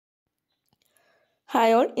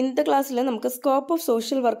Hi all, ഇന്നത്തെ ക്ലാസ്സിൽ നമുക്ക് സ്കോപ്പ് ഓഫ്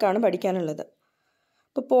സോഷ്യൽ വർക്കാണ് പഠിക്കാനുള്ളത്.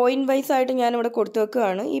 ഇപ്പോൾ പോയിന്റ് വൈസ് ആയിട്ട് ഞാനിവിടെ കൊടുത്തു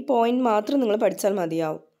വെക്കുകയാണ്. ഈ പോയിന്റ് മാത്രം നിങ്ങൾ പഠിച്ചാൽ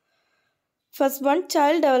മതിയാവും. First one,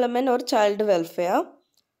 child development or child welfare.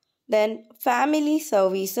 Then family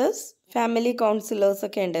services, family councillors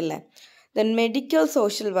ഒക്കെ ഉണ്ടല്ലേ. Then medical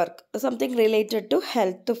social work, something related to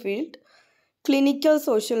health field. Clinical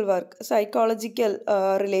social work, psychological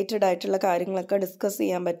related ആയിട്ടുള്ള കാര്യങ്ങളൊക്കെ ഡിസ്കസ്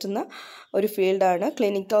ചെയ്യാൻ പറ്റുന്ന ഒരു ഫീൽഡാണ്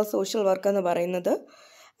ക്ലിനിക്കൽ സോഷ്യൽ വർക്ക് എന്ന് പറയുന്നത്.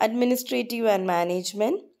 Administrative and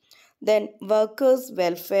management. Then workers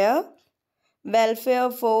welfare, welfare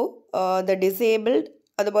for the disabled,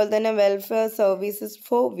 അതുപോലെ തന്നെ welfare services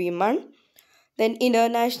four women. Then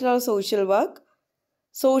international social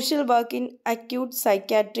work in acute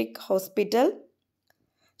psychiatric hospital,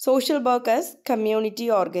 social work as community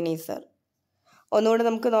organiser. ഒന്നുകൂടെ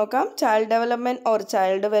നമുക്ക് നോക്കാം. Child development or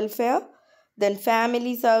child welfare, then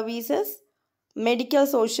family services, medical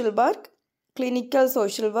social work, clinical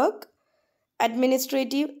social work,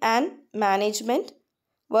 administrative and management,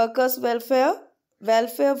 workers welfare,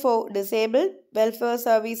 welfare four disabled, welfare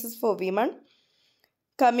services four women,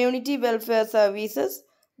 community welfare services,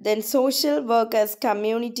 then social work as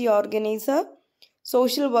community organiser,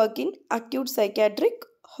 social work in acute psychiatric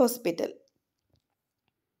hospital.